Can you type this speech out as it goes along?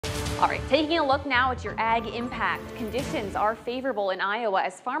All right, taking a look now at your ag impact. Conditions are favorable in Iowa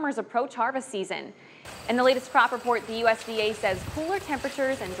as farmers approach harvest season. In the latest crop report, the USDA says cooler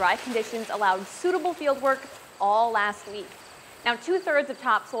temperatures and dry conditions allowed suitable field work all last week. Now, 2/3 of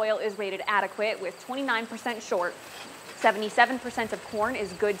topsoil is rated adequate with 29% short. 77% of corn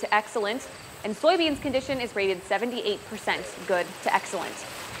is good to excellent, and soybeans condition is rated 78% good to excellent.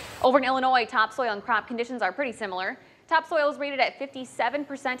 Over in Illinois, topsoil and crop conditions are pretty similar. Topsoil is rated at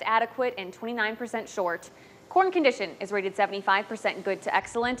 57% adequate and 29% short. Corn condition is rated 75% good to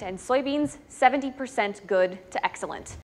excellent, and soybeans 70% good to excellent.